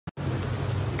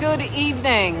Good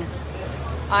evening.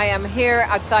 I am here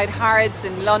outside Harrods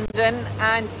in London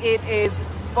and it is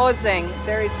buzzing.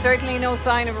 There is certainly no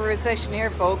sign of a recession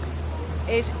here, folks.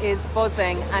 It is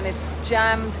buzzing and it's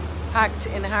jammed packed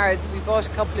in Harrods. We bought a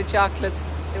couple of chocolates.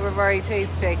 They were very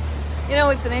tasty. You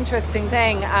know, it's an interesting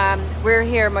thing. We're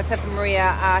here, myself and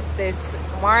Maria, at this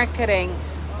marketing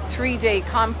 3-day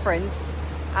conference,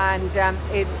 and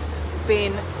it's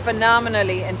been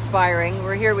phenomenally inspiring.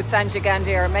 We're here with Sanjay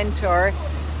Gandhi, our mentor,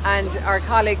 and our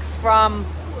colleagues from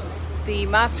the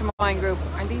mastermind group.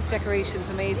 And these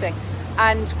decorations amazing,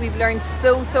 and we've learned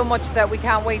so much that we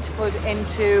can't wait to put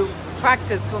into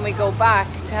practice when we go back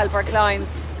to help our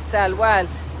clients sell well.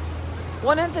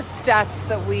 One of the stats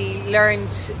that we learned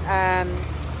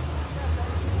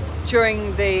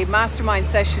during the mastermind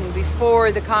session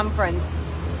before the conference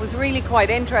was really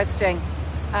quite interesting.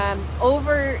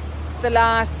 Over the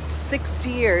last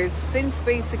 60 years, since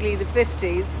basically the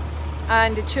 50s,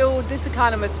 and it showed, this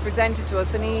economist presented to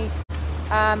us, and he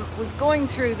was going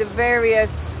through the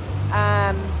various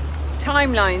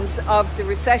timelines of the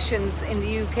recessions in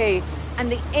the UK. And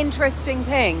the interesting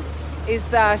thing is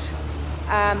that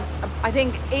I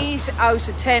think 8 out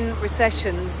of 10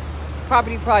 recessions,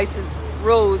 property prices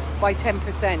rose by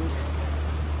 10%.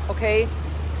 Okay,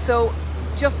 so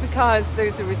just because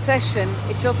there's a recession,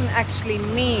 it doesn't actually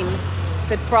mean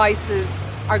that prices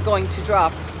are going to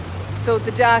drop. So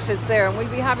the data is there, and we'll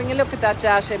be having a look at that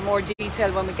data in more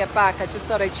detail when we get back. I just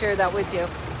thought I'd share that with you.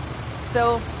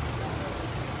 So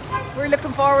we're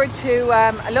looking forward to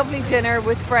a lovely dinner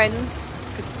with friends,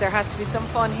 because there has to be some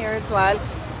fun here as well.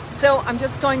 So I'm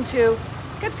just going to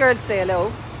get the girls to say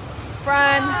hello.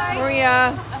 Fran, hi.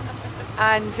 Maria,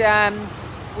 and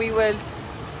we will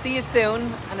see you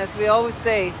soon. And as we always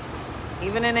say,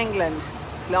 even in England,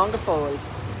 slán go fóill.